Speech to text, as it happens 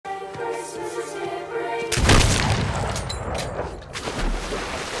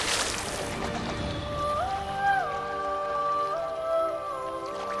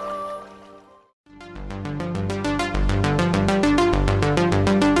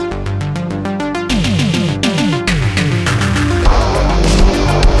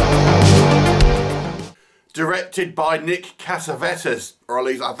directed by Nick Cassavetes, or at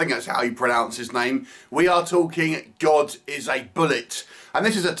least I think that's how you pronounce his name. We are talking God is a Bullet. And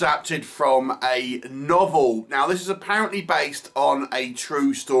this is adapted from a novel. Now, this is apparently based on a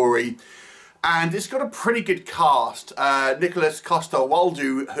true story. And it's got a pretty good cast. Nikolaj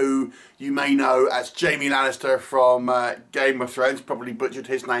Coster-Waldau, who you may know as Jaime Lannister from Game of Thrones, probably butchered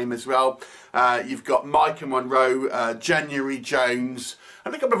his name as well. You've got Micah Monroe, January Jones,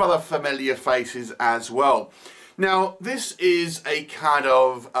 and a couple of other familiar faces as well. Now, this is a kind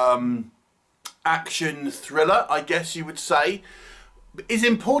of action thriller, I guess you would say. It's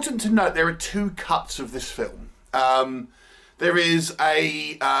important to note there are two cuts of this film. There is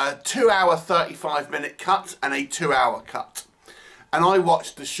a 2-hour 35-minute cut and a 2-hour cut. And I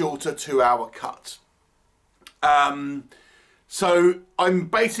watched the shorter 2-hour cut. So I'm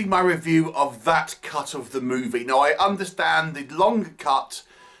basing my review of that cut of the movie. Now I understand the longer cut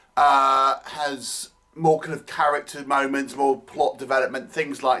has more kind of character moments, more plot development,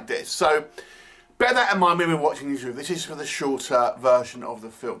 things like this. So bear that in mind when we're watching this review. This is for the shorter version of the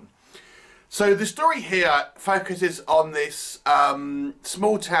film. So the story here focuses on this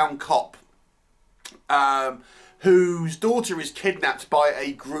small town cop whose daughter is kidnapped by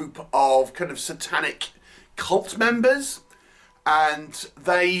a group of kind of satanic cult members, and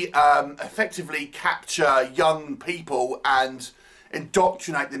they effectively capture young people and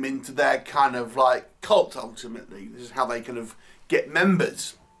indoctrinate them into their kind of like cult ultimately. This is how they kind of get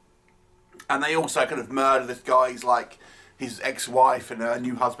members. And they also kind of murder this guy's like his ex-wife and her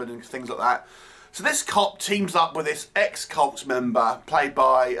new husband and things like that. So this cop teams up with this ex-cult member played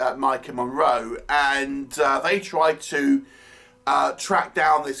by Micah Monroe, and they try to track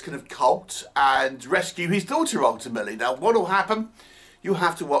down this kind of cult and rescue his daughter ultimately. Now what will happen? You'll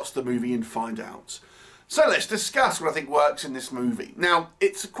have to watch the movie and find out. So let's discuss what I think works in this movie. Now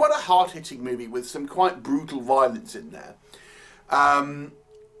it's quite a hard-hitting movie with some quite brutal violence in there.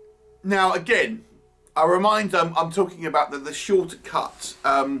 Now again, I remind I'm talking about the shorter cuts.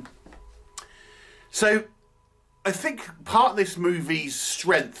 So I think part of this movie's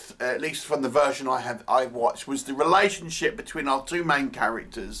strength, at least from the version I watched, was the relationship between our two main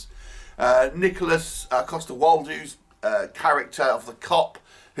characters. Nikolaj Coster-Waldau's character of the cop,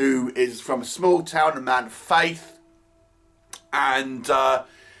 who is from a small town, a man of faith, and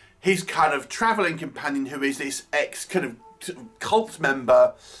his kind of travelling companion, who is this ex kind of cult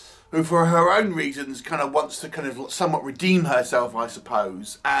member, who for her own reasons kind of wants to kind of somewhat redeem herself, I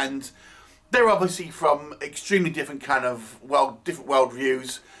suppose. And they're obviously from extremely different kind of different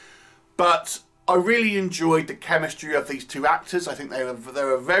worldviews, but I really enjoyed the chemistry of these two actors. I think they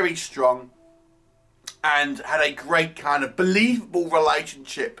were very strong and had a great kind of believable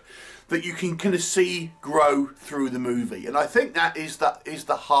relationship that you can kind of see grow through the movie. And I think that is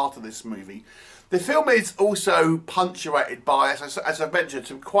the heart of this movie. The film is also punctuated by, as I've mentioned,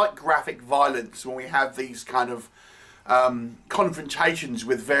 some quite graphic violence when we have these kind of confrontations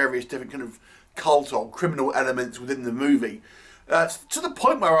with various different kind of cult or criminal elements within the movie. To the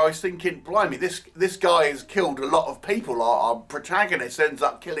point where I was thinking, blimey, this guy has killed a lot of people. Our protagonist ends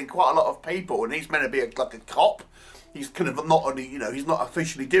up killing quite a lot of people, and he's meant to be like a cop. He's kind of not only, you know, he's not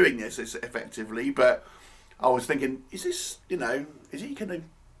officially doing this effectively, but I was thinking, is this, you know, is he going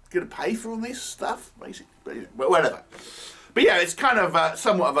to pay for all this stuff, basically? Well, whatever. But yeah, it's kind of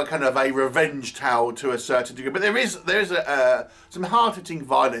somewhat of a kind of a revenge tale to a certain degree. But there is some hard-hitting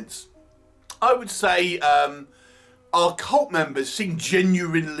violence. I would say our cult members seem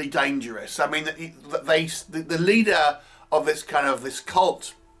genuinely dangerous. I mean, the leader of this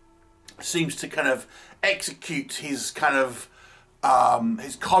cult seems to kind of execute his kind of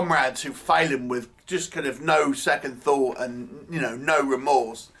his comrades who fail him with just kind of no second thought and, you know, no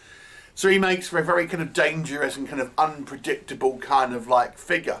remorse. So he makes for a very kind of dangerous and kind of unpredictable kind of like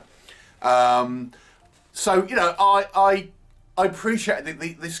figure. So, you know, I appreciate that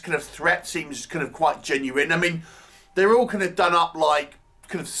this kind of threat seems kind of quite genuine. I mean, they're all kind of done up like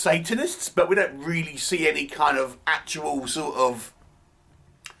kind of Satanists, but we don't really see any kind of actual sort of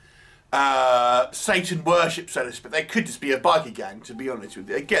Satan worship, so to speak. They could just be a bikie gang, to be honest with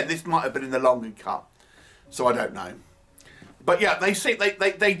you. Again, this might have been in the longer cut, so I don't know. But yeah,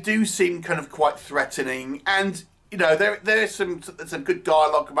 they do seem kind of quite threatening, and you know there's some good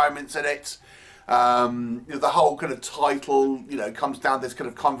dialogue moments in it. You know, the whole kind of title, you know, comes down to this kind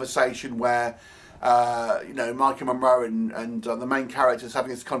of conversation where you know, Micah Monroe and the main characters having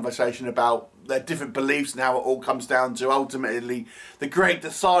this conversation about their different beliefs and how it all comes down to ultimately the great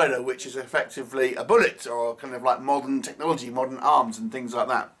decider, which is effectively a bullet or kind of like modern technology, modern arms and things like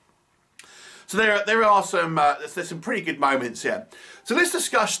that. So there are some there's some pretty good moments here. So let's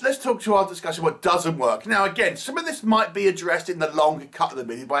talk to our discussion what doesn't work. Now again, some of this might be addressed in the longer cut of the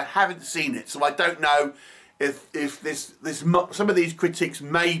movie, but I haven't seen it, so I don't know if some of these critiques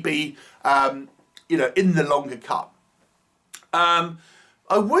may be you know, in the longer cut. I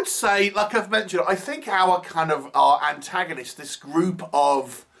would say, like I've mentioned, I think our antagonists, this group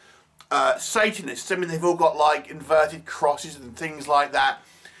of Satanists, I mean, they've all got like inverted crosses and things like that.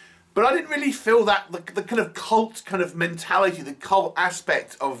 But I didn't really feel that the kind of cult kind of mentality, the cult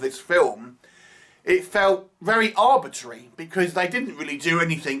aspect of this film, it felt very arbitrary because they didn't really do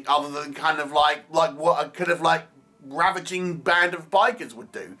anything other than kind of like what a kind of like ravaging band of bikers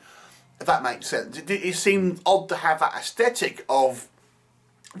would do, if that makes sense. It seemed odd to have that aesthetic of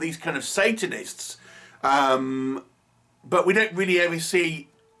these kind of Satanists, but we don't really ever see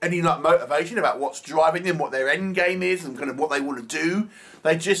any like motivation about what's driving them, what their end game is, and kind of what they want to do.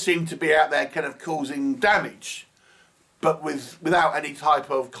 They just seem to be out there kind of causing damage, but without any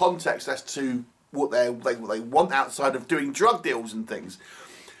type of context as to what they want outside of doing drug deals and things.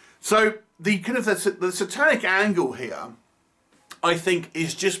 So the kind of the satanic angle here, I think,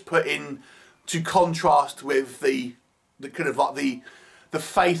 is just put in to contrast with the kind of like the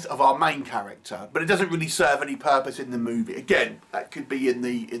faith of our main character, but it doesn't really serve any purpose in the movie. Again, that could be in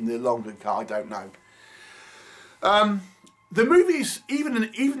the longer cut. I don't know. The movie's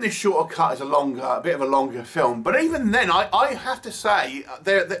even this shorter cut is a bit of a longer film, but even then, I have to say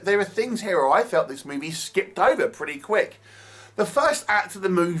there are things here where I felt this movie skipped over pretty quick. The first act of the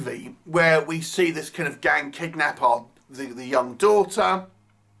movie, where we see this kind of gang kidnap the young daughter,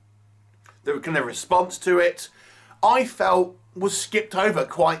 the kind of response to it, I felt was skipped over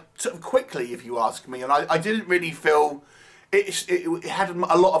quite sort of quickly, if you ask me, and I didn't really feel it had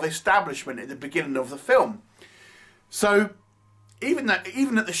a lot of establishment at the beginning of the film. So even at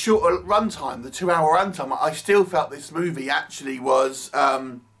the shorter runtime, the 2-hour runtime, I still felt this movie actually was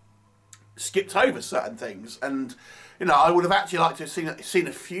skipped over certain things, and you know, I would have actually liked to have seen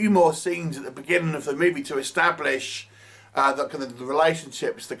a few more scenes at the beginning of the movie to establish the kind of the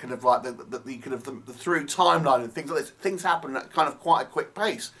relationships, the kind of like the kind of the through timeline and things like this. Things happen at kind of quite a quick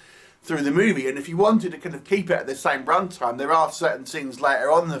pace through the movie, and if you wanted to kind of keep it at the same runtime, there are certain scenes later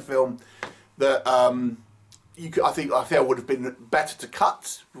on in the film that I feel would have been better to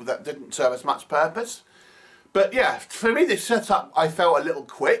cut, that didn't serve as much purpose. But yeah, for me, this setup I felt a little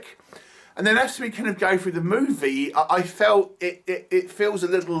quick. And then as we kind of go through the movie, I felt it feels a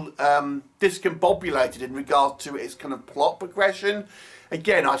little discombobulated in regard to its kind of plot progression.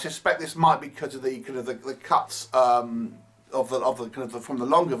 Again, I suspect this might be because of the kind of the cuts of the kind of from the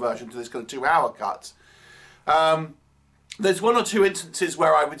longer version to this kind of 2-hour cut. There's one or two instances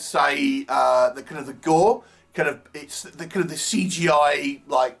where I would say the kind of the gore, it's the kind of the CGI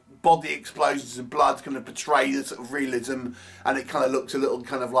like body explosions and blood kind of portray the sort of realism, and it kind of looks a little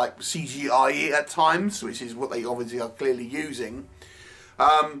kind of like CGI at times, which is what they obviously are clearly using.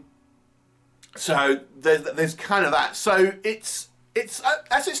 So there's kind of that. So it's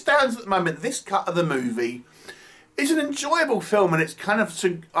as it stands at the moment, this cut of the movie is an enjoyable film, and it's kind of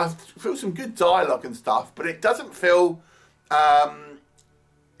I feel some good dialogue and stuff, but it doesn't feel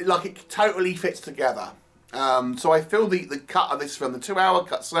like it totally fits together. So I feel the cut of this film, the 2-hour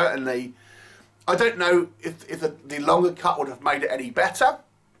cut, certainly, I don't know if the longer cut would have made it any better,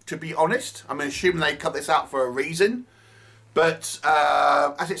 to be honest. I'm assuming they cut this out for a reason. But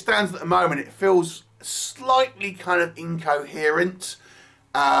as it stands at the moment, it feels slightly kind of incoherent,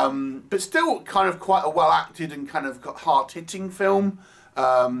 but still kind of quite a well-acted and kind of hard-hitting film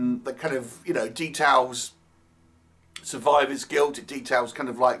that kind of, you know, details survivor's guilt. It details kind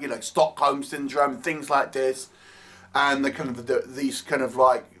of like, you know, Stockholm syndrome and things like this, and the kind of these kind of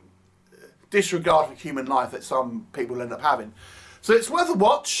like disregard for human life that some people end up having. So it's worth a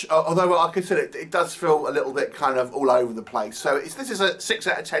watch, although like I said, it does feel a little bit kind of all over the place. So this is a 6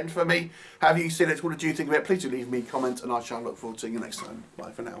 out of 10 for me. Have you seen it? What did you think of it? Please do leave me a comment, and I shall look forward to seeing you next time. Bye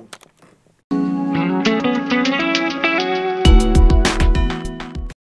for now.